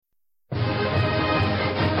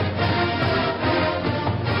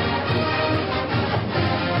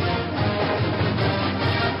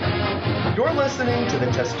listening to the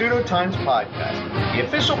Testudo Times Podcast, the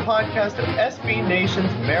official podcast of SB Nation's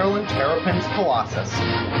Maryland Terrapins Colossus.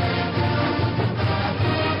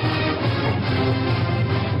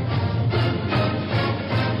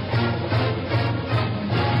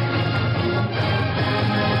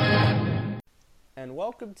 And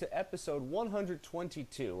welcome to episode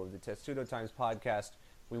 122 of the Testudo Times Podcast.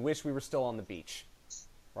 We wish we were still on the beach.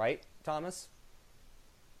 Right, Thomas?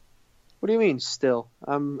 What do you mean, still?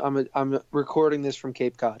 I'm recording this from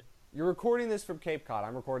Cape Cod. You're recording this from Cape Cod.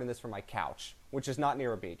 I'm recording this from my couch, which is not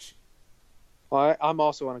near a beach. Well, I'm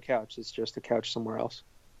also on a couch. It's just a couch somewhere else.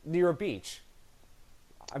 Near a beach?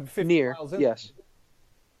 I'm 50 near, miles in. Yes.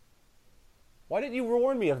 Why didn't you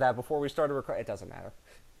warn me of that before we started recording? It doesn't matter.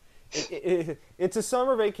 It's a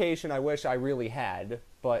summer vacation I wish I really had,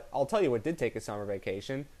 but I'll tell you what did take a summer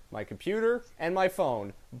vacation. My computer and my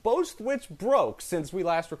phone, both which broke since we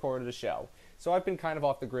last recorded the show. So I've been kind of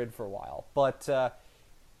off the grid for a while. But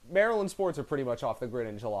Maryland sports are pretty much off the grid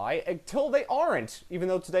in July, until they aren't, even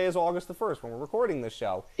though today is August the 1st when we're recording this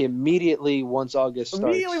show. Immediately once August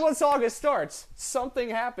starts, something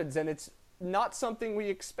happens, and it's not something we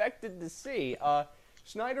expected to see.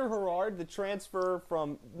 Schneider Herard, the transfer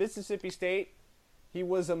from Mississippi State, he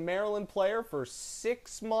was a Maryland player for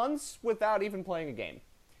 6 months without even playing a game.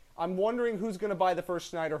 I'm wondering who's going to buy the first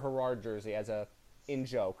Schneider Herard jersey as a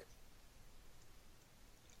in-joke.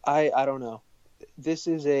 I don't know.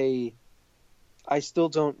 I still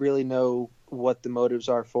don't really know what the motives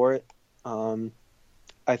are for it.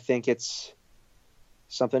 I think it's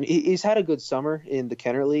something. He's had a good summer in the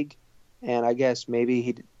Kenner League, and I guess maybe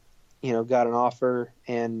he got an offer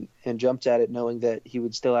and jumped at it knowing that he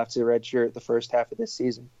would still have to redshirt the first half of this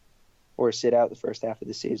season or sit out the first half of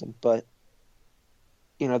the season. But,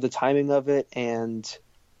 the timing of it and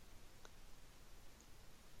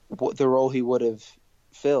the role he would have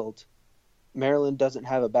filled, Maryland doesn't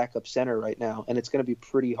have a backup center right now, and it's going to be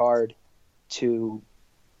pretty hard to,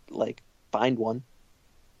 find one.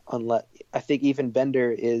 Unless I think even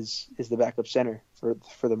Bender is the backup center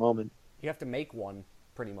for the moment. You have to make one.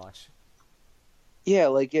 Pretty much. Yeah,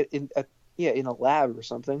 in a lab or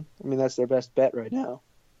something. I mean, that's their best bet right now.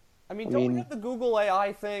 I mean, don't we have the Google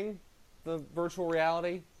AI thing, the virtual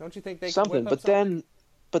reality? Don't you think they something? Can but something?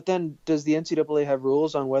 then, does the NCAA have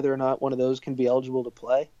rules on whether or not one of those can be eligible to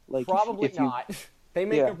play? Probably if not. They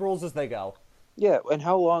make up rules as they go. Yeah, and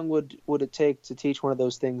how long would it take to teach one of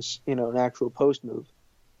those things? An actual post move.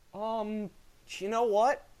 You know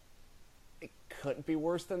what? It couldn't be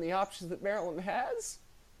worse than the options that Maryland has.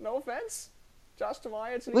 No offense, Josh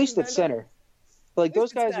Tamaya. At least at center.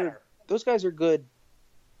 Those guys are good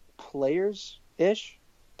players ish.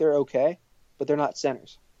 They're okay, but they're not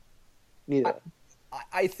centers. Neither.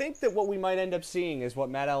 I think that what we might end up seeing is what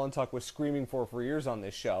Matt Allentuck was screaming for years on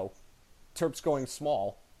this show. Terps going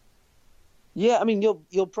small. Yeah, I mean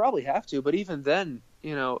you'll probably have to, but even then,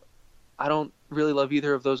 I don't really love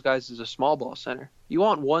either of those guys as a small ball center. You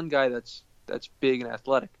want one guy that's big and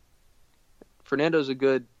athletic. Fernando's a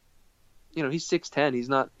good, he's 6'10". He's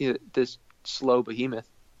not this slow behemoth.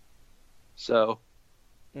 So,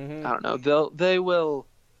 I don't know. They will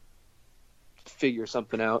figure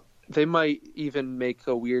something out. They might even make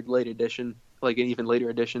a weird late edition, an even later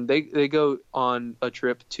edition. They go on a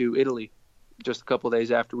trip to Italy just a couple of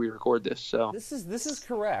days after we record this. So this is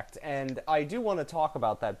correct, and I do want to talk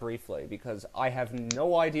about that briefly because I have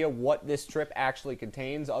no idea what this trip actually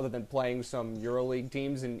contains other than playing some EuroLeague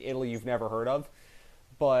teams in Italy you've never heard of.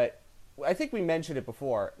 But I think we mentioned it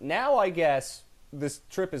before. Now I guess this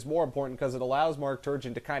trip is more important because it allows Mark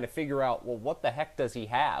Turgeon to kind of figure out, well, what the heck does he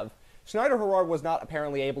have? Schneider Herard was not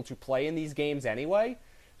apparently able to play in these games anyway,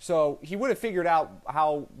 so he would have figured out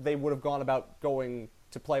how they would have gone about going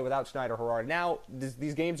to play without Schneider Herard. Now,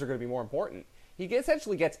 these games are going to be more important. He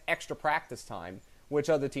essentially gets extra practice time, which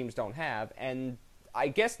other teams don't have, and I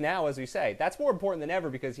guess now, as we say, that's more important than ever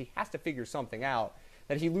because he has to figure something out,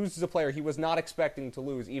 that he loses a player he was not expecting to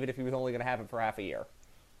lose, even if he was only going to have him for half a year.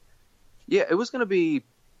 Yeah, it was going to be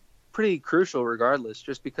pretty crucial regardless,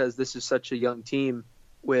 just because this is such a young team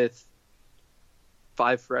with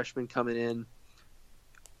 5 freshmen coming in,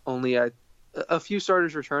 only a few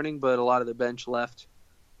starters returning, but a lot of the bench left.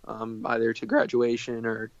 Either to graduation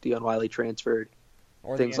or Dion Wiley transferred,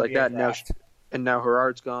 or things like that. Now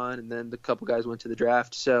Herard's gone, and then the couple guys went to the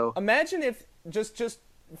draft. So imagine if, just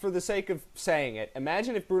for the sake of saying it,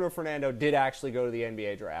 imagine if Bruno Fernando did actually go to the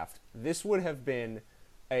NBA draft. This would have been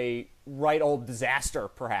a right old disaster,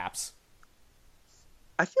 perhaps.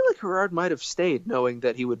 I feel like Herard might have stayed, knowing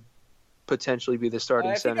that he would potentially be the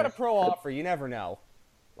starting center. If you got a pro offer, you never know.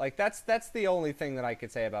 That's the only thing that I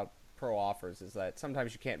could say about pro offers is that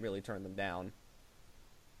sometimes you can't really turn them down.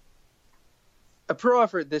 A pro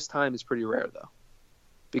offer at this time is pretty rare, though,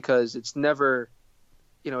 because it's never,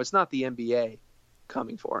 it's not the NBA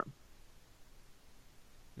coming for him.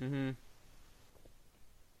 Mm-hmm.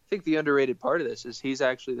 I think the underrated part of this is he's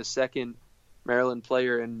actually the second Maryland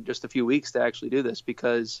player in just a few weeks to actually do this,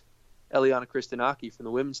 because Eliana Kristinaki from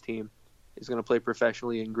the women's team is going to play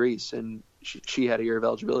professionally in Greece, and she had a year of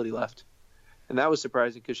eligibility left. And that was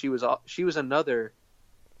surprising because she was another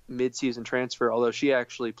mid-season transfer, although she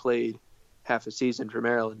actually played half a season for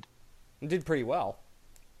Maryland. And did pretty well.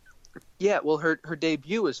 Yeah, well, her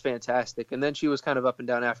debut was fantastic, and then she was kind of up and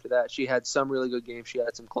down after that. She had some really good games. She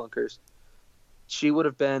had some clunkers. She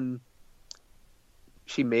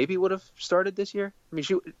maybe would have started this year. I mean,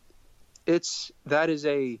 that is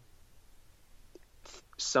a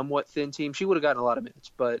somewhat thin team. She would have gotten a lot of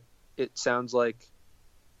minutes, but it sounds like,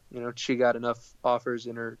 she got enough offers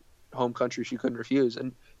in her home country she couldn't refuse.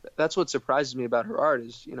 And that's what surprises me about Herard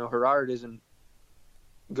is, Herard isn't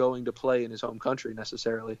going to play in his home country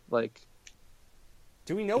necessarily. Like,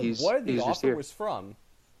 do we know where the offer was from?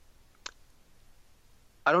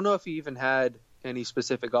 I don't know if he even had any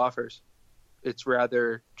specific offers. It's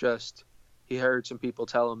rather just he heard some people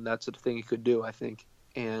tell him that's the thing he could do, I think,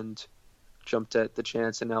 and jumped at the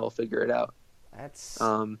chance, and now we'll figure it out. That's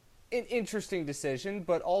an interesting decision,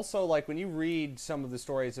 but also, like, when you read some of the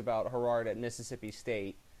stories about Herard at Mississippi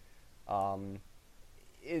State,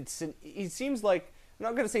 it seems like, I'm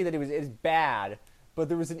not going to say that it's bad, but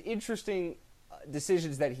there was an interesting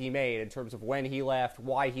decisions that he made in terms of when he left,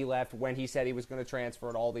 why he left, when he said he was going to transfer,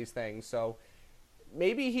 and all these things. So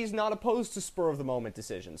maybe he's not opposed to spur-of-the-moment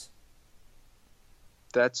decisions.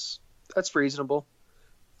 That's reasonable.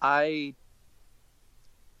 I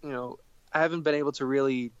haven't been able to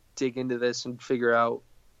really dig into this and figure out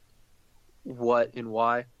what and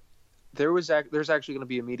why. There's actually going to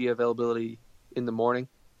be a media availability in the morning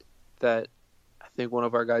that I think one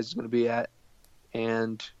of our guys is going to be at,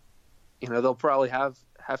 and they'll probably have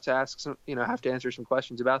to ask some, have to answer some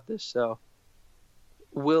questions about this. So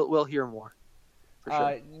we'll hear more. For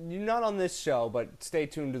sure. Not on this show, but stay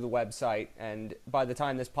tuned to the website, and by the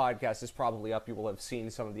time this podcast is probably up, you will have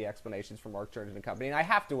seen some of the explanations from Mark Turgeon and company. And I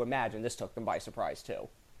have to imagine this took them by surprise too.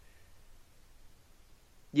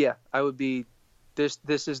 Yeah, I would be.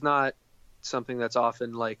 This is not something that's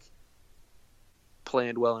often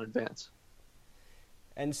planned well in advance.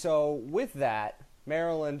 And so with that,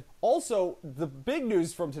 Maryland, also the big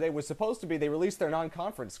news from today was supposed to be they released their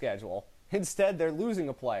non-conference schedule. Instead, they're losing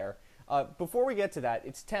a player. Before we get to that,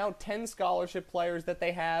 it's now 10 scholarship players that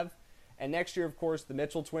they have, and next year, of course, the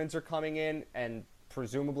Mitchell twins are coming in, and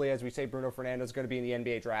presumably, as we say, Bruno Fernando is going to be in the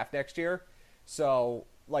NBA draft next year. So,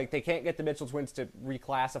 they can't get the Mitchell twins to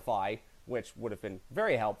reclassify, which would have been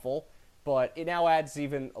very helpful, but it now adds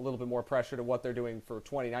even a little bit more pressure to what they're doing for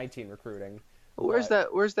 2019 recruiting. Where's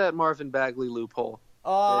that Marvin Bagley loophole?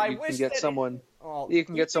 I wish you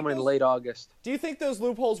can get someone in late August. Do you think those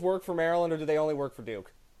loopholes work for Maryland, or do they only work for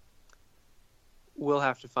Duke? We'll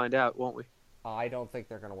have to find out, won't we? I don't think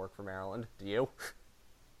they're going to work for Maryland. Do you?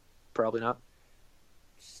 Probably not.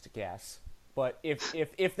 Just a guess. But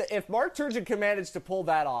if Mark Turgeon can manage to pull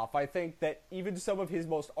that off, I think that even some of his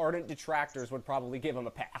most ardent detractors would probably give him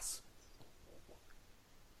a pass.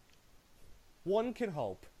 One can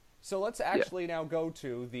hope. So let's actually now go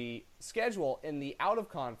to the schedule in the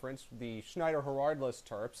out-of-conference, the Schneider-Herard-less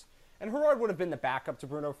Terps. And Herard would have been the backup to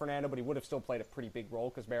Bruno Fernando, but he would have still played a pretty big role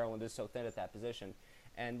because Maryland is so thin at that position.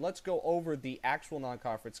 And let's go over the actual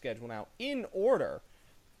non-conference schedule now in order.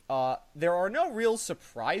 There are no real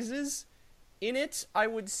surprises in it, I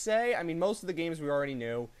would say. I mean, most of the games we already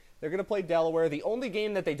knew. They're going to play Delaware. The only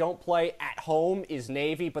game that they don't play at home is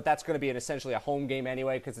Navy, but that's going to be essentially a home game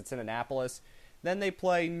anyway because it's in Annapolis. Then they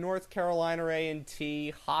play North Carolina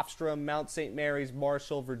A&T, Hofstra, Mount St. Mary's,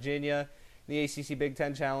 Marshall, Virginia, the ACC Big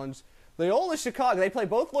Ten Challenge. Loyola Chicago. They play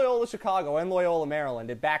both Loyola Chicago and Loyola Maryland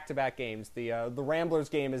in back-to-back games. The Ramblers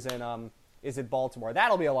game is in Baltimore.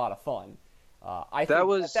 That'll be a lot of fun. I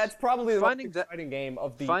think that's probably the most exciting game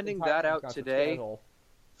of the finding that out today. Schedule.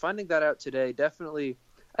 Finding that out today definitely.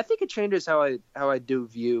 I think it changes how I do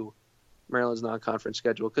view Maryland's non-conference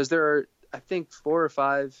schedule, because there are, I think, 4 or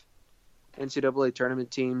 5 NCAA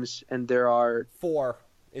tournament teams, and there are 4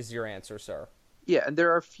 is your answer, sir. Yeah, and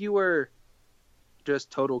there are fewer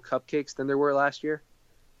just total cupcakes than there were last year.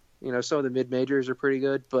 Some of the mid-majors are pretty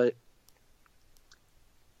good, but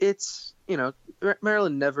it's,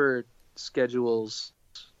 Maryland never schedules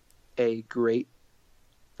a great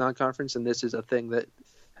non-conference, and this is a thing that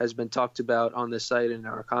has been talked about on this site and in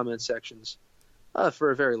our comment sections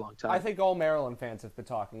for a very long time. I think all Maryland fans have been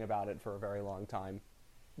talking about it for a very long time.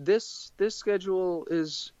 This schedule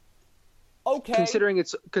is Okay. Considering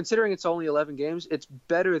it's only 11 games, it's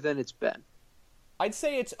better than it's been. I'd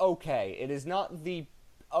say it's okay. It is not the.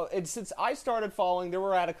 Since I started following, there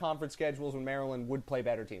were out of conference schedules when Maryland would play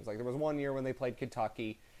better teams. Like there was one year when they played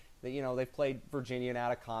Kentucky. They played Virginia and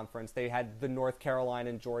out of conference. They had the North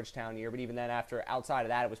Carolina and Georgetown year, but even then, outside of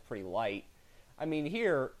that, it was pretty light. I mean,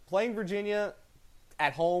 here playing Virginia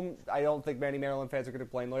at home, I don't think many Maryland fans are going to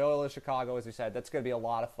play. Loyola Chicago, as you said, that's going to be a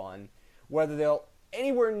lot of fun. Whether they'll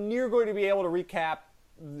anywhere near going to be able to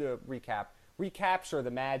recapture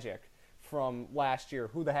the magic from last year,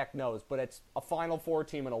 who the heck knows? But it's a Final Four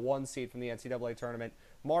team and a 1 seed from the NCAA tournament.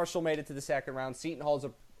 Marshall made it to the second round. Seton Hall's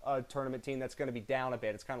a tournament team that's going to be down a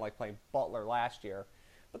bit. It's kind of like playing Butler last year.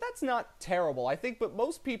 But that's not terrible, I think. But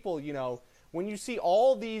most people, when you see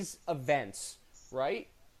all these events, right?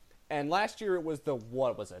 And last year it was the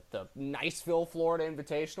Niceville, Florida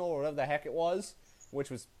Invitational, or whatever the heck it was, which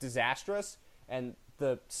was disastrous. And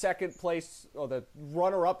the second place, or the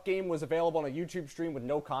runner-up game was available on a YouTube stream with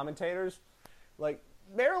no commentators. Like,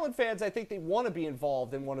 Maryland fans, I think they want to be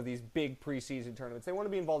involved in one of these big preseason tournaments. They want to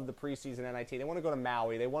be involved in the preseason NIT. They want to go to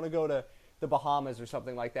Maui. They want to go to the Bahamas or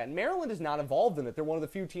something like that. And Maryland is not involved in it. They're one of the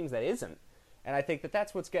few teams that isn't. And I think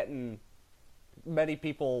that's what's getting many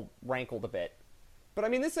people rankled a bit. But, I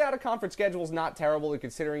mean, this out-of-conference schedule is not terrible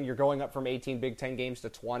considering you're going up from 18 Big Ten games to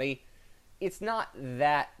 20. It's not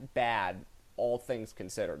that bad, all things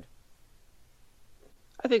considered.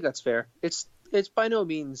 I think that's fair. It's by no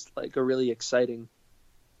means like a really exciting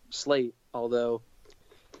slate, although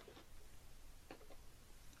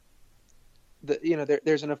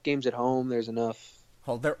there's enough games at home. There's enough.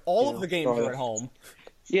 Well, all of the games are at home.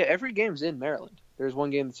 Yeah, every game's in Maryland. There's one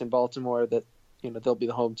game that's in Baltimore that they'll be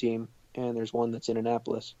the home team, and there's one that's in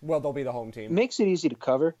Annapolis. Well, they'll be the home team. Makes it easy to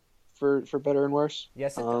cover for better and worse.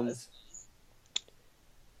 Yes, it does.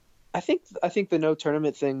 I think the no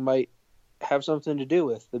tournament thing might have something to do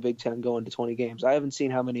with the Big Ten going to 20 games. I haven't seen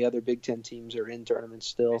how many other Big Ten teams are in tournaments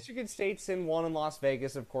still. Michigan State's in one in Las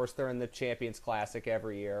Vegas. Of course, they're in the Champions Classic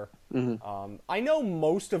every year. Mm-hmm. I know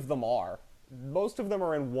most of them are. Most of them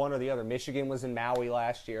are in one or the other. Michigan was in Maui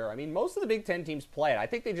last year. I mean, most of the Big Ten teams play it. I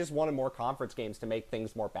think they just wanted more conference games to make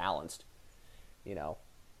things more balanced.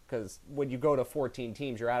 Because when you go to 14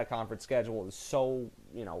 teams, your out-of-conference schedule is so,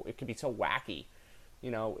 it can be so wacky.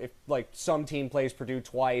 If, like, some team plays Purdue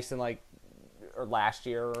twice or last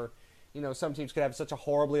year, or, some teams could have such a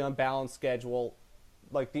horribly unbalanced schedule.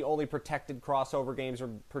 Like, the only protected crossover games are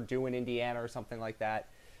Purdue and Indiana or something like that.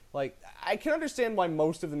 Like, I can understand why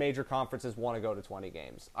most of the major conferences want to go to 20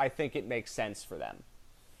 games. I think it makes sense for them.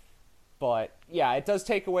 But, yeah, it does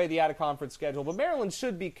take away the out-of-conference schedule. But Maryland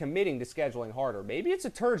should be committing to scheduling harder. Maybe it's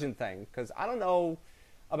a Turgeon thing, because I don't know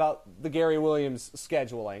about the Gary Williams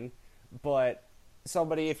scheduling. But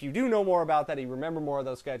somebody, if you do know more about that, you remember more of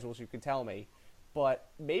those schedules, you can tell me. But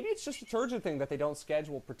maybe it's just a Turgeon thing that they don't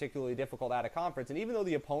schedule particularly difficult out-of-conference. And even though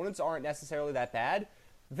the opponents aren't necessarily that bad,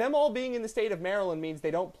 them all being in the state of Maryland means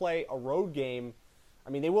they don't play a road game.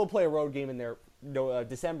 I mean, they will play a road game in their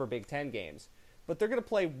December Big Ten games. But they're going to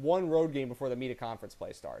play one road game before the meet of conference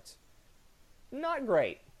play starts. Not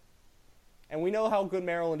great. And we know how good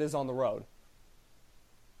Maryland is on the road.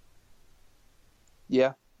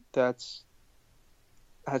 Yeah, that's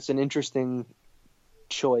an interesting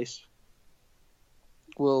choice.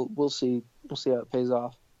 We'll see. We'll see how it pays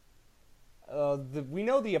off. We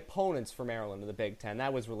know the opponents for Maryland in the Big Ten.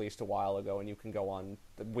 That was released a while ago, and you can go on.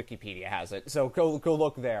 Wikipedia has it, so go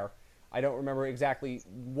look there. I don't remember exactly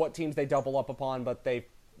what teams they double up upon, but they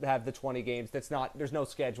have the 20 games. There's no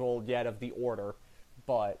schedule yet of the order,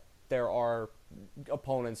 but there are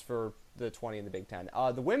opponents for the 20 in the Big Ten.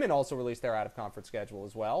 The women also released their out-of-conference schedule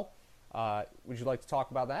as well. Would you like to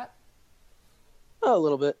talk about that? A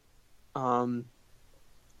little bit. No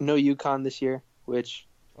UConn this year, which,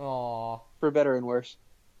 for better and worse.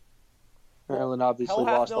 Maryland obviously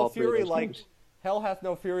lost all three of those games. Hell hath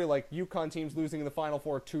no fury like UConn teams losing in the Final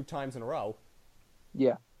Four 2 times in a row.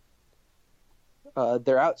 Yeah.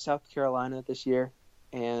 They're out South Carolina this year,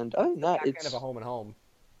 and other than that, it's kind of a home and home.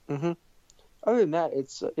 Mm-hmm. Other than that,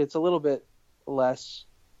 it's a little bit less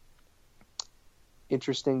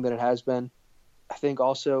interesting than it has been. I think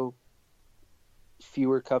also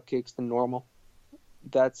fewer cupcakes than normal.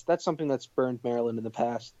 That's something that's burned Maryland in the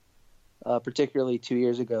past. Particularly 2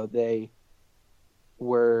 years ago, they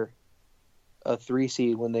were a 3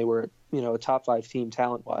 seed when they were, a top 5 team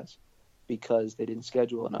talent-wise, because they didn't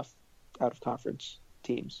schedule enough out-of-conference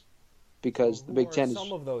teams. Because the Big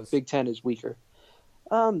Ten is weaker.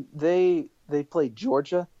 They played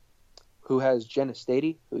Georgia, who has Jenna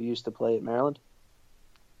Stady, who used to play at Maryland.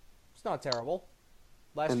 It's not terrible.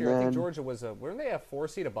 Last year, I think Georgia was weren't they a 4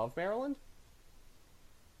 seed above Maryland?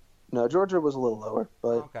 No, Georgia was a little lower,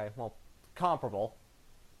 but Okay, well, comparable.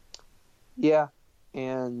 yeah.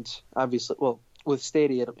 And obviously, well, with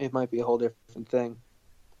Stadium, it might be a whole different thing.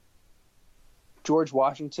 George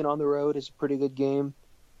Washington on the road is a pretty good game.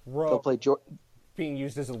 They'll play Being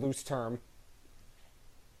used as a loose term.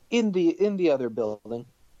 in the other building,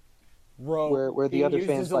 where the other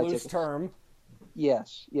fans buy tickets. Term.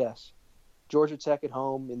 Yes. Georgia Tech at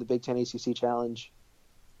home in the Big Ten ACC Challenge.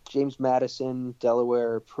 James Madison,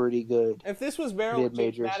 Delaware, pretty good. If this was Maryland,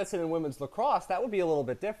 James Madison, and women's lacrosse, that would be a little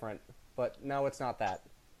bit different. But no, it's not that.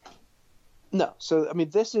 No, so I mean,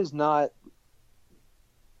 this is not.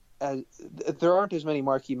 There aren't as many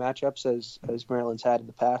marquee matchups as Maryland's had in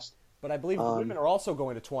the past. But I believe the women are also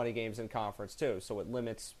going to 20 games in conference too, so it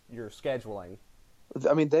limits your scheduling.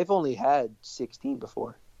 I mean, they've only had 16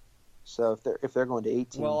 before, so if they're going to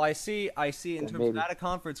 18. Well, I see. In terms of out of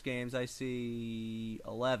conference games, I see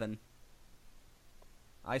 11.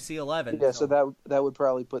 I see 11. Yeah, so that would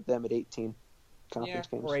probably put them at 18 conference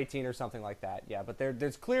games. Or 18 or something like that. Yeah, but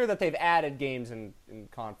there's clear that they've added games in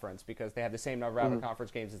conference because they have the same number of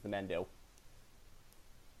out-of-conference games as the men do.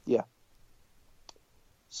 Yeah.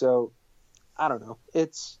 So, I don't know.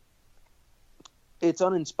 It's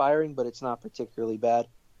uninspiring, but it's not particularly bad.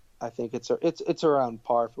 I think it's around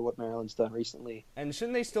par for what Maryland's done recently. And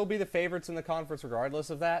shouldn't they still be the favorites in the conference regardless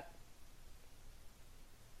of that?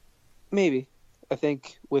 Maybe. I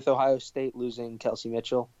think with Ohio State losing Kelsey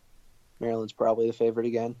Mitchell, Maryland's probably the favorite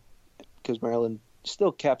again because Maryland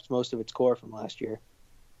still kept most of its core from last year.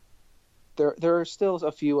 There are still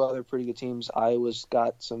a few other pretty good teams. Iowa's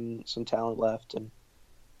got some talent left and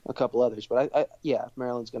a couple others, but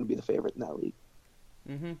Maryland's going to be the favorite in that league.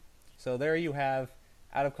 Mm-hmm. So there you have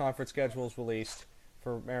out-of-conference schedules released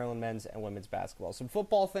for Maryland men's and women's basketball. Some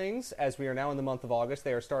football things, as we are now in the month of August.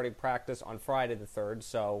 They are starting practice on Friday the 3rd,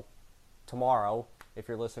 so tomorrow, if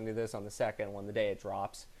you're listening to this on the 2nd, when the day it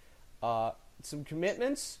drops. Some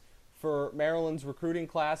commitments for Maryland's recruiting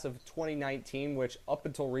class of 2019, which up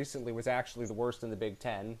until recently was actually the worst in the Big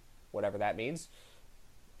Ten, whatever that means.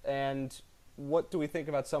 And what do we think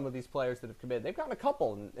about some of these players that have committed? They've gotten a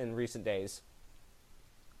couple in recent days.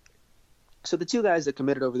 So the two guys that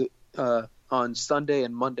committed over on Sunday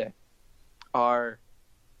and Monday are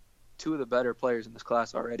two of the better players in this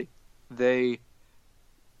class already. They're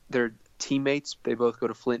teammates. They both go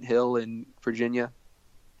to Flint Hill in Virginia.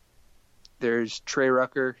 There's Trey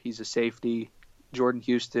Rucker. He's a safety. Jordan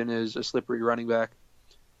Houston is a slippery running back.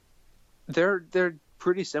 They're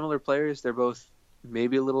pretty similar players. They're both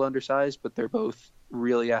maybe a little undersized, but they're both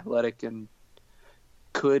really athletic and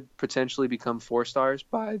could potentially become 4-stars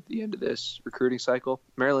by the end of this recruiting cycle.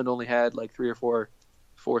 Maryland only had like 3 or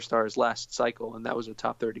 4 stars last cycle, and that was a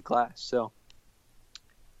top 30 class.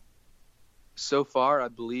 So far, I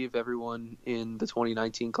believe everyone in the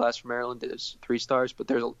 2019 class for Maryland is 3 stars,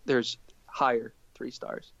 but there's higher 3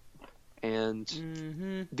 stars.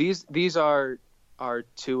 And these are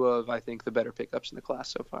two of, I think, the better pickups in the class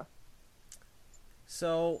so far.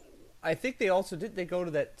 So I think they also they go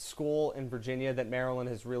to that school in Virginia that Maryland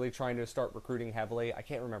is really trying to start recruiting heavily. I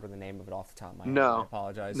can't remember the name of it off the top of my head. I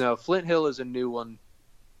apologize. No, Flint Hill is a new one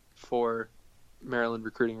for Maryland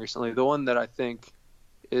recruiting recently. The one that I think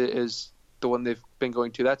is the one they've been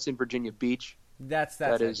going to, that's in Virginia Beach. That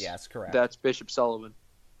is, yes, correct. That's Bishop Sullivan.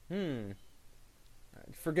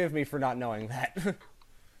 Forgive me for not knowing that.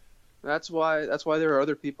 That's why there are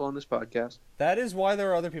other people on this podcast. That is why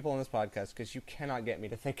there are other people on this podcast, because you cannot get me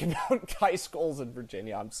to think about high schools in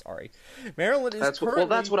Virginia. I'm sorry. Maryland is currently... Well,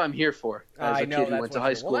 that's what I'm here for, as a kid who went to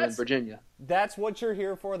high school in Virginia. That's what you're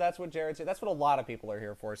here for. That's what Jared said. That's what a lot of people are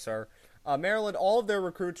here for, sir. Maryland, all of their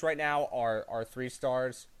recruits right now are 3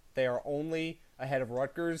 stars. They are only ahead of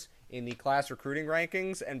Rutgers in the class recruiting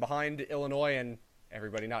rankings and behind Illinois and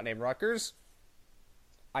everybody not named Rutgers.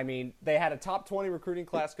 I mean, they had a top 20 recruiting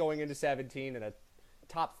class going into 17 and a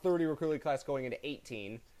top 30 recruiting class going into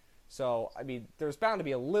 18. So, I mean, there's bound to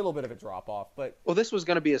be a little bit of a drop-off. But well, this was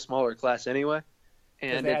going to be a smaller class anyway.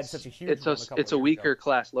 And they had such a huge it's a weaker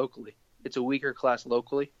class locally. It's a weaker class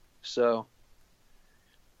locally, so...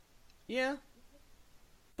 Yeah.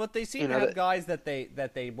 But they seem to have guys that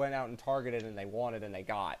they went out and targeted and they wanted and they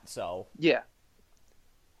got, so... Yeah.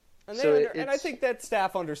 And I think that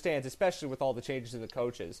staff understands, especially with all the changes in the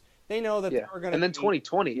coaches. They know that they're going to. And then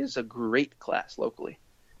 2020 is a great class locally.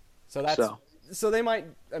 So they might.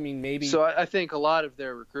 I mean, maybe. So I think a lot of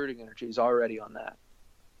their recruiting energy is already on that.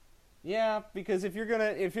 Yeah, because if you're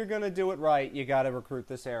gonna do it right, you got to recruit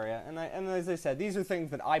this area. And as I said, these are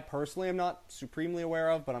things that I personally am not supremely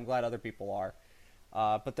aware of, but I'm glad other people are.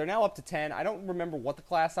 But they're now up to 10. I don't remember what the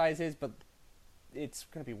class size is, but it's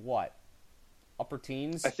going to be what? upper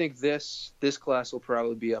teens. I think this class will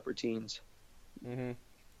probably be upper teens. Mm-hmm.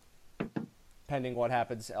 Pending what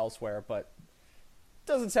happens elsewhere, but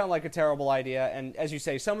doesn't sound like a terrible idea. And as you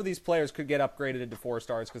say, some of these players could get upgraded into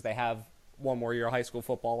 4-stars because they have one more year of high school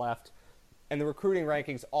football left. And the recruiting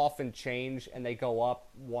rankings often change, and they go up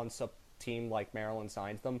once a team like Maryland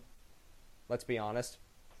signs them. Let's be honest.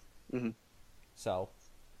 Mm-hmm. So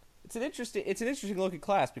it's an interesting looking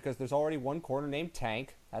class because there's already one corner named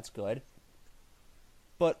Tank. That's good.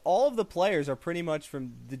 But all of the players are pretty much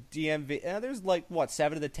from the DMV. There's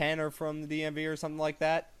 7 of the 10 are from the DMV or something like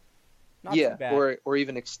that. Not too bad. or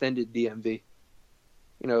even extended DMV.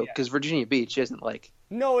 Because Virginia Beach isn't like.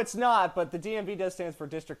 No, it's not. But the DMV does stand for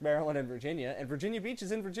District Maryland and Virginia Beach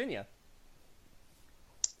is in Virginia.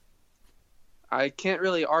 I can't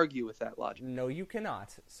really argue with that logic. No, you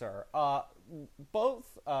cannot, sir.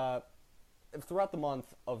 Both throughout the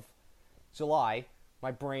month of July,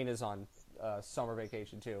 my brain is on summer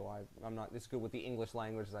vacation too. I'm not as good with the English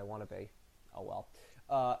language as I want to be. Oh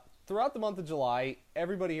well. Throughout the month of July,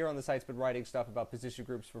 everybody here on the site's been writing stuff about position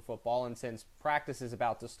groups for football, and since practice is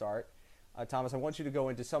about to start, Thomas, I want you to go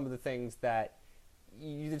into some of the things that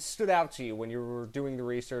stood out to you when you were doing the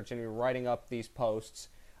research and you were writing up these posts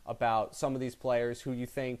about some of these players who you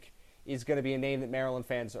think is going to be a name that Maryland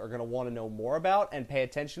fans are going to want to know more about and pay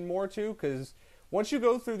attention more to, because once you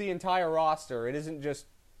go through the entire roster, it isn't just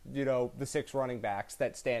the 6 running backs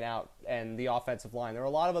that stand out and the offensive line. There are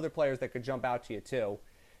a lot of other players that could jump out to you too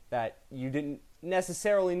that you didn't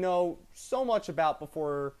necessarily know so much about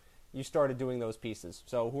before you started doing those pieces.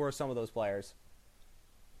 So who are some of those players?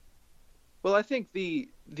 Well, I think the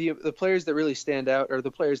players that really stand out are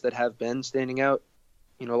the players that have been standing out.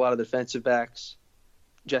 A lot of the defensive backs,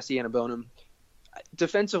 Jesse Annabonum.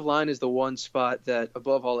 Defensive line is the one spot that,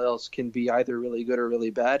 above all else, can be either really good or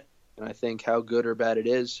really bad. And I think how good or bad it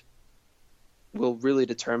is will really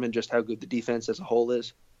determine just how good the defense as a whole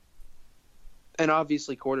is. And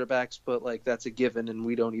obviously quarterbacks, but that's a given, and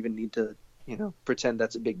we don't even need to, pretend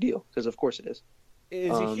that's a big deal, because of course it is.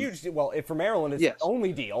 It's a huge deal. Well, for Maryland, it's the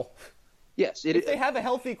only deal. Yes. If they have a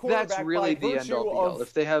healthy quarterback, that's really by the end-all be-all.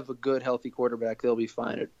 If they have a good, healthy quarterback, they'll be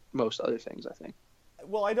fine at most other things, I think.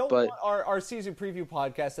 Well, I don't want our season preview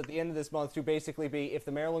podcast at the end of this month to basically be, if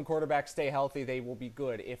the Maryland quarterbacks stay healthy, they will be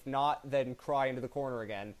good. If not, then cry into the corner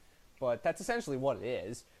again. But that's essentially what it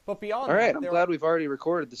is. But beyond all right, I'm glad we've already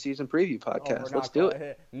recorded the season preview podcast. Let's do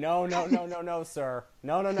it. No, sir.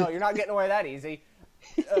 No. You're not getting away that easy.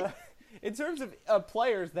 In terms of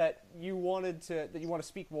players that you want to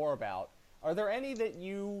speak more about, are there any that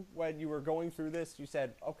when you were going through this, you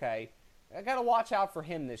said, okay, I got to watch out for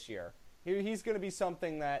him this year. He's going to be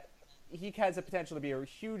something that he has the potential to be a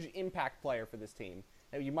huge impact player for this team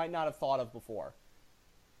that you might not have thought of before.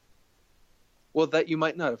 Well, that you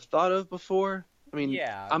might not have thought of before? I mean,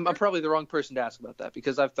 yeah, I'm probably the wrong person to ask about that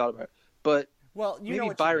because I've thought about it. But maybe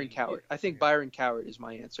Byron Cowart. I think Byron Cowart is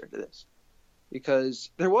my answer to this. Because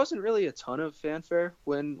there wasn't really a ton of fanfare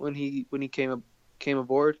when he came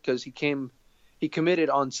aboard, because he committed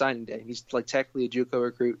on signing day. He's technically a JUCO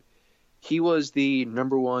recruit. He was the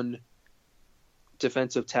number 1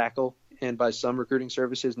 defensive tackle, and by some recruiting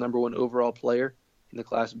services, number 1 overall player in the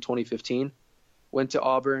class of 2015. Went to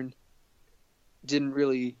Auburn, didn't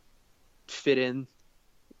really fit in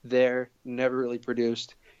there, never really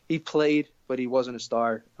produced. He played, but he wasn't a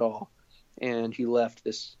star at all. And he left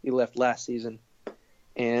last season.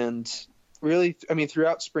 And really,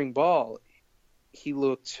 throughout spring ball, he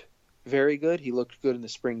looked very good. He looked good in the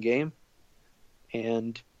spring game.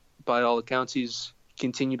 And by all accounts, he's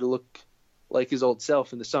continued to look like his old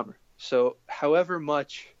self in the summer. So however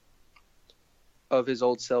much of his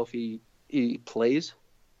old self he plays,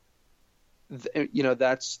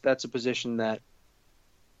 that's a position that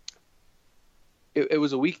it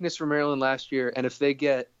was a weakness for Maryland last year. And if they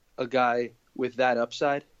get a guy with that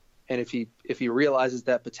upside, and if he realizes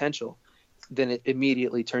that potential, then it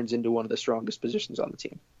immediately turns into one of the strongest positions on the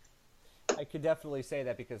team. I could definitely say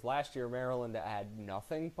that because last year Maryland had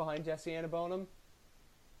nothing behind Jesse Annabonum.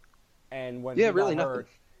 And when he got hurt,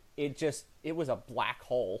 it was a black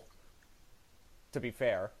hole, to be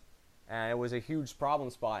fair. And it was a huge problem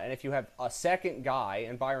spot. And if you have a second guy,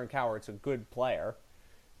 and Byron Cowart's a good player,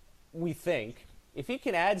 we think, if he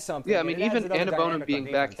can add something... Yeah, even Annabonum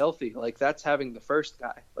being back healthy, that's having the first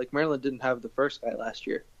guy. Maryland didn't have the first guy last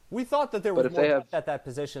year. We thought that there was more depth at that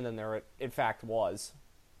position than there in fact was.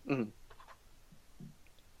 Mm-hmm.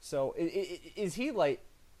 So is he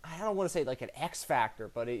I don't want to say an X factor,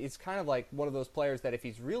 but it's kind of like one of those players that if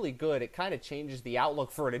he's really good, it kind of changes the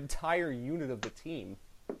outlook for an entire unit of the team.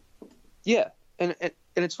 Yeah, And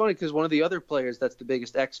it's funny because one of the other players that's the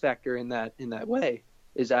biggest X factor in that way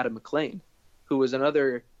is Adam McLean, who was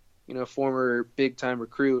another, former big time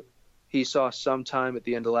recruit. He saw some time at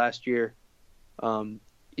the end of last year.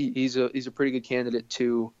 He's a pretty good candidate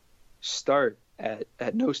to start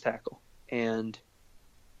at nose tackle, and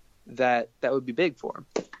that would be big for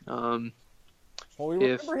him. Well, we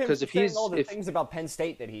remember him saying all the things about Penn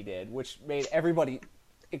State that he did, which made everybody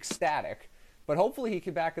ecstatic. But hopefully he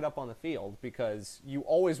can back it up on the field, because you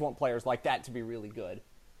always want players like that to be really good.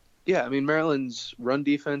 Yeah, I mean, Maryland's run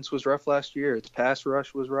defense was rough last year. Its pass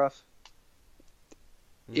rush was rough.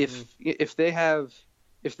 Mm-hmm.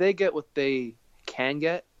 If they get what they can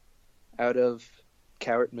get out of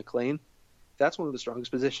Cowart and McLean, that's one of the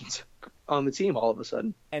strongest positions on the team all of a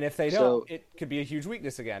sudden. And if they don't, it could be a huge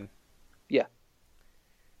weakness again. Yeah.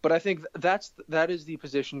 But I think that is the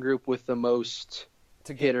position group with the most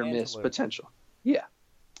hit or miss potential. Yeah.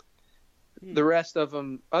 The rest of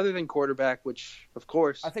them, other than quarterback, which of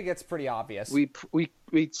course I think it's pretty obvious. We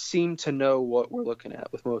seem to know what we're looking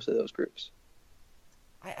at with most of those groups.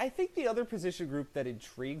 I think the other position group that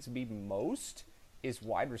intrigues me most is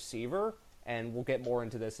wide receiver, and we'll get more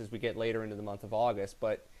into this as we get later into the month of August.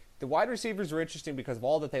 But the wide receivers are interesting because of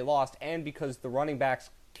all that they lost, and because the running backs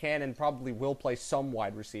can and probably will play some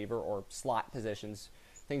wide receiver or slot positions,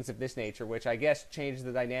 things of this nature, which I guess change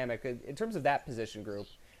the dynamic. In terms of that position group,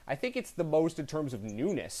 I think it's the most in terms of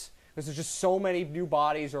newness, because there's just so many new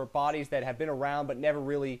bodies, or bodies that have been around but never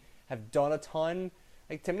really have done a ton.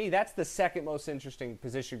 Like, to me, that's the second most interesting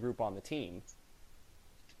position group on the team.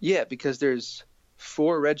 Yeah, because there's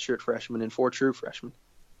 4 redshirt freshmen and 4 true freshmen.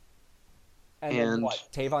 And what?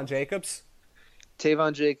 Tavon Jacobs,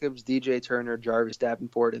 DJ Turner, Jarvis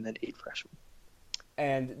Davenport, and then 8 freshmen.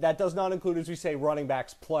 And that does not include, as we say, running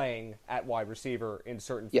backs playing at wide receiver in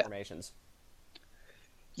certain formations.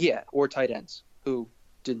 Yeah, or tight ends who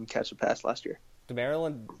didn't catch a pass last year. Do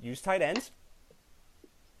Maryland use tight ends?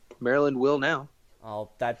 Maryland will now.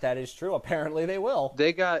 Oh, that is true. Apparently they will.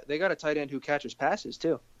 They got a tight end who catches passes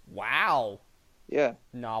too. Wow. Yeah.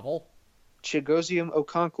 Novel. Chigoziem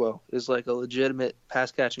Okonkwo is like a legitimate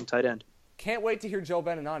pass-catching tight end. Can't wait to hear Joe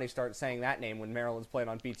Beninati start saying that name when Maryland's playing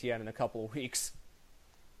on BTN in a couple of weeks.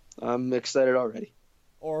 I'm excited already.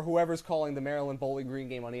 Or whoever's calling the Maryland Bowling Green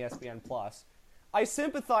game on ESPN+. I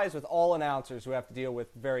sympathize with all announcers who have to deal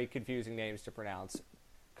with very confusing names to pronounce,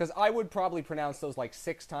 because I would probably pronounce those like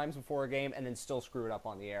 6 times before a game and then still screw it up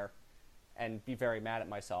on the air and be very mad at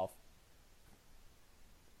myself.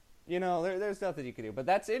 There's nothing you can do. But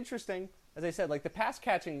that's interesting. As I said, like, the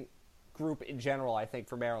pass-catching group in general, I think,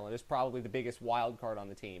 for Maryland is probably the biggest wild card on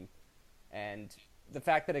the team. And the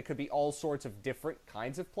fact that it could be all sorts of different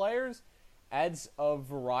kinds of players adds a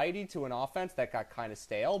variety to an offense that got kind of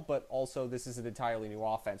stale, but also this is an entirely new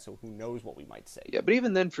offense, so who knows what we might see. Yeah, but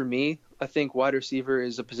even then for me, I think wide receiver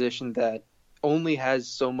is a position that only has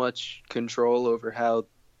so much control over how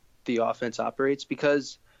the offense operates,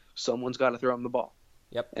 because someone's got to throw him the ball.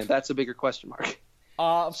 Yep. And that's a bigger question mark.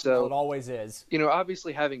 So it always is.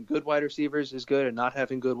 Obviously having good wide receivers is good, and not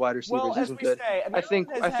having good wide receivers isn't good. I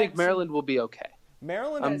think Maryland will be okay.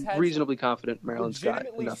 I'm reasonably confident Maryland's got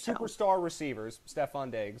enough talent. Superstar receivers,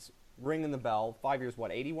 Stephon Diggs, ringing the bell, 5 years,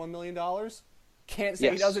 $81 million? Can't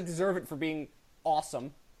say he doesn't deserve it for being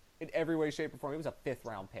awesome in every way, shape, or form. He was a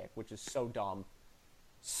 5th-round pick, which is so dumb.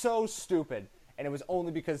 So stupid. And it was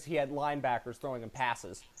only because he had linebackers throwing him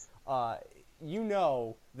passes. You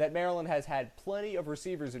know that Maryland has had plenty of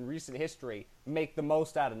receivers in recent history make the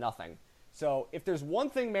most out of nothing. So if there's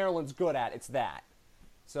one thing Maryland's good at, it's that.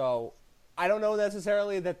 So I don't know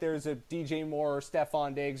necessarily that there's a DJ Moore or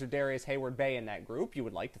Stephon Diggs or Darius Hayward-Bay in that group. You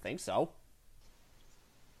would like to think so.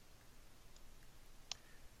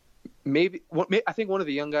 Maybe. I think one of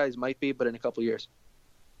the young guys might be, but in a couple years.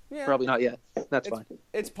 Yeah. Probably not yet. That's fine.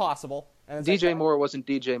 It's possible. And DJ Moore wasn't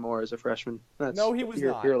DJ Moore as a freshman. No, he was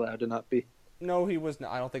not. You're allowed to not be. No, he was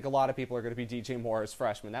not. I don't think a lot of people are going to be DJ Moore as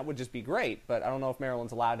freshmen. That would just be great, but I don't know if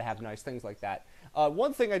Maryland's allowed to have nice things like that.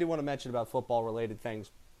 One thing I do want to mention about football-related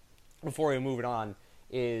things before we move it on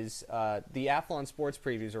is the Athlon Sports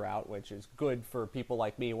previews are out, which is good for people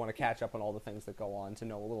like me who want to catch up on all the things that go on, to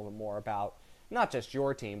know a little bit more about not just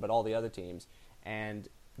your team, but all the other teams. And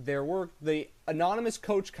there were the anonymous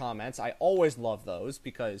coach comments. I always love those,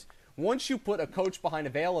 because once you put a coach behind a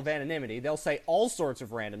veil of anonymity, they'll say all sorts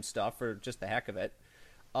of random stuff for just the heck of it.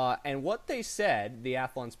 And what they said, the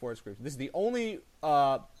Athlon Sports Group, this is the only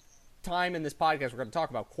time in this podcast we're going to talk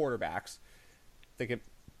about quarterbacks. I think it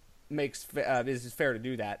is fair to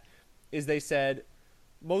do that. Is they said,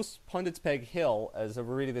 most pundits peg Hill, as we're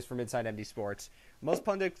reading this from Inside MD Sports, most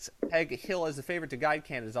pundits peg Hill as the favorite to guide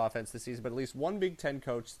Canada's offense this season, but at least one Big Ten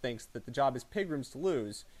coach thinks that the job is Pigram's to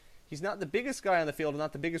lose. He's not the biggest guy on the field and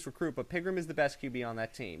not the biggest recruit, but Pigram is the best QB on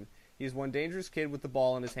that team. He's one dangerous kid with the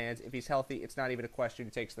ball in his hands. If he's healthy, it's not even a question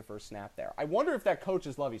who takes the first snap there. I wonder if that coach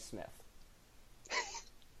is Lovie Smith.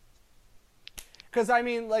 Because, I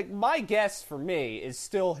mean, like, my guess for me is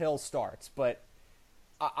still Hill starts, but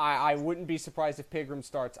I wouldn't be surprised if Pigram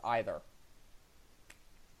starts either.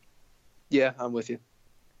 Yeah, I'm with you.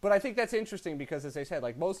 But I think that's interesting because, as I said,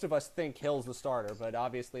 like, most of us think Hill's the starter, but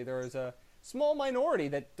obviously there is a small minority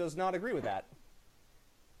that does not agree with that.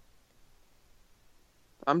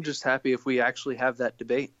 I'm just happy if we actually have that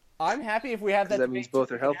debate. I'm happy if we have that debate. That means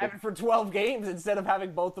both are healthy. Have it for 12 games instead of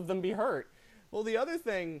having both of them be hurt. Well, the other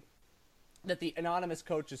thing that the anonymous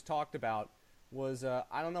coaches talked about was,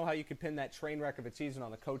 I don't know how you could pin that train wreck of a season on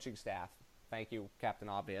the coaching staff. Thank you, Captain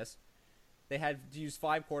Obvious. They had to use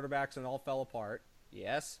 5 quarterbacks and it all fell apart.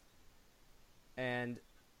 Yes. And,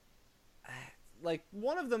 like,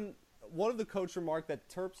 one of the coach remarked that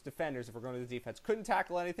Terps defenders, if we're going to the defense, couldn't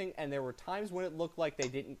tackle anything, and there were times when it looked like they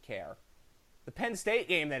didn't care. The Penn State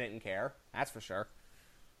game, they didn't care. That's for sure.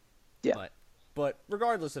 Yeah. But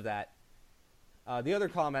regardless of that, the other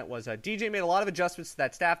comment was, DJ made a lot of adjustments to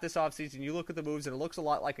that staff this offseason. You look at the moves, and it looks a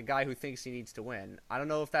lot like a guy who thinks he needs to win. I don't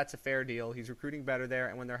know if that's a fair deal. He's recruiting better there,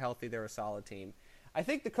 and when they're healthy, they're a solid team. I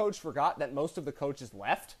think the coach forgot that most of the coaches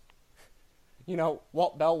left. You know,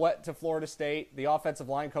 Walt Bell went to Florida State. The offensive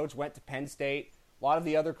line coach went to Penn State. A lot of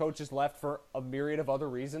the other coaches left for a myriad of other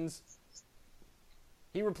reasons.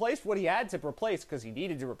 He replaced what he had to replace because he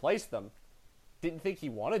needed to replace them. Didn't think he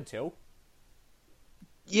wanted to.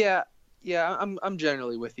 Yeah, I'm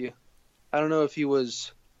generally with you. I don't know if he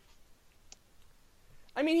was.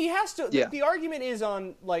 I mean, he has to. Yeah. The argument is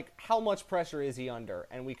on, like, how much pressure is he under?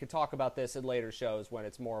 And we could talk about this in later shows when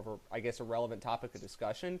it's more of a, I guess, a relevant topic of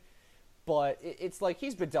discussion. But it's like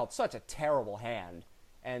he's been dealt such a terrible hand,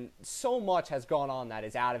 and so much has gone on that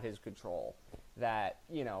is out of his control that,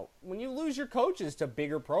 you know, when you lose your coaches to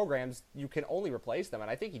bigger programs, you can only replace them.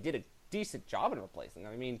 And I think he did a decent job in replacing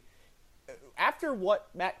them. I mean, after what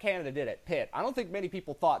Matt Canada did at Pitt, I don't think many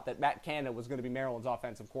people thought that Matt Canada was going to be Maryland's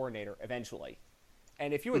offensive coordinator eventually.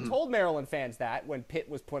 And if you had told Maryland fans that when Pitt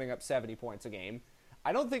was putting up 70 points a game,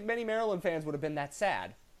 I don't think many Maryland fans would have been that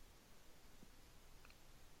sad.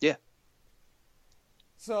 Yeah.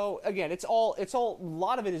 So, again, a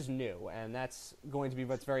lot of it is new, and that's going to be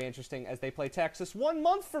what's very interesting as they play Texas 1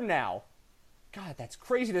 month from now. God, that's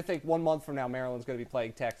crazy to think 1 month from now Maryland's going to be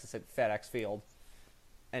playing Texas at FedEx Field.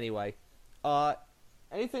 Anyway,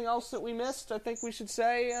 anything else that we missed, I think we should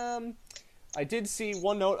say? I did see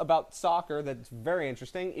one note about soccer that's very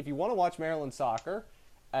interesting. If you want to watch Maryland soccer,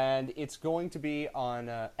 and it's going to be on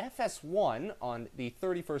FS1 on the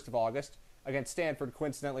 31st of August, against Stanford,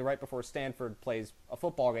 coincidentally right before Stanford plays a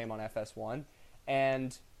football game on FS1.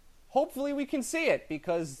 And hopefully we can see it,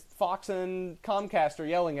 because Fox and Comcast are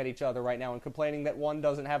yelling at each other right now and complaining that one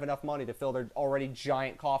doesn't have enough money to fill their already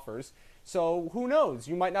giant coffers. So who knows?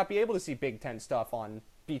 You might not be able to see Big Ten stuff on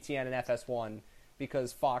BTN and FS1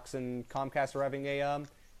 because Fox and Comcast are having a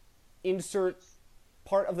insert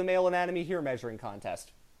part of the male anatomy here measuring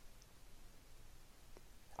contest.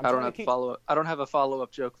 I don't have a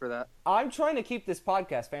follow-up joke for that. I'm trying to keep this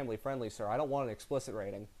podcast family friendly, sir. I don't want an explicit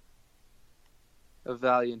rating. A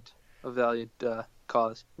valiant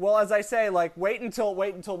cause. Well, as I say, like, wait until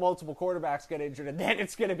multiple quarterbacks get injured, and then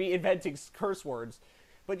it's going to be inventing curse words.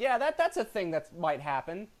 But yeah, that's a thing that might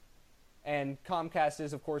happen. And Comcast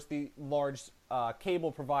is, of course, the large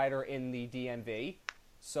cable provider in the DMV.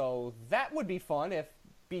 So that would be fun if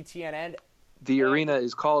BTN and... The arena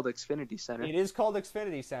is called Xfinity Center. It is called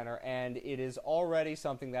Xfinity Center, and it is already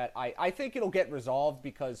something that I think it'll get resolved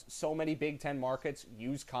because so many Big Ten markets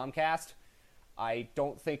use Comcast. I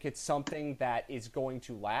don't think it's something that is going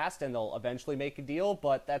to last, and they'll eventually make a deal,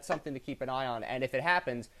 but that's something to keep an eye on. And if it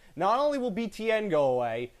happens, not only will BTN go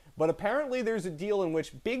away, but apparently there's a deal in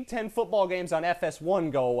which Big Ten football games on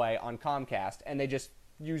FS1 go away on Comcast, and they just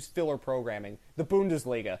use filler programming, the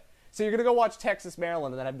Bundesliga. So you're going to go watch Texas,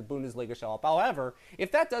 Maryland, and then have the Bundesliga show up. However, if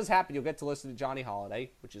that does happen, you'll get to listen to Johnny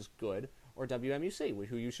Holiday, which is good, or WMUC,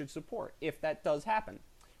 who you should support, if that does happen,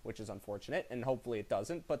 which is unfortunate, and hopefully it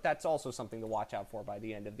doesn't. But that's also something to watch out for by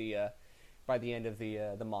the end of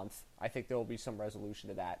the month. I think there will be some resolution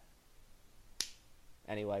to that.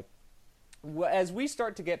 Anyway, as we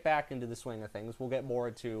start to get back into the swing of things, we'll get more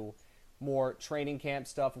into more training camp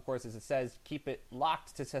stuff. Of course, as it says, keep it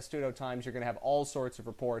locked to Testudo Times. You're going to have all sorts of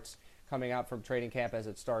reports coming out from training camp as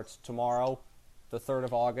it starts tomorrow. the 3rd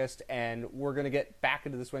of August, and we're going to get back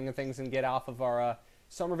into the swing of things and get off of our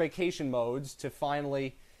summer vacation modes to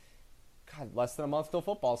finally, God, less than a month till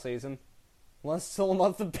football season. Less till a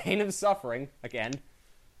month of pain and suffering, again.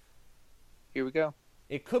 Here we go.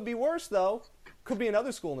 It could be worse, though. Could be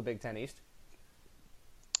another school in the Big Ten East.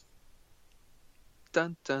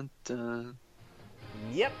 Dun, dun, dun.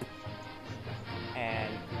 Yep.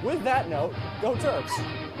 And with that note, go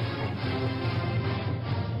Terps.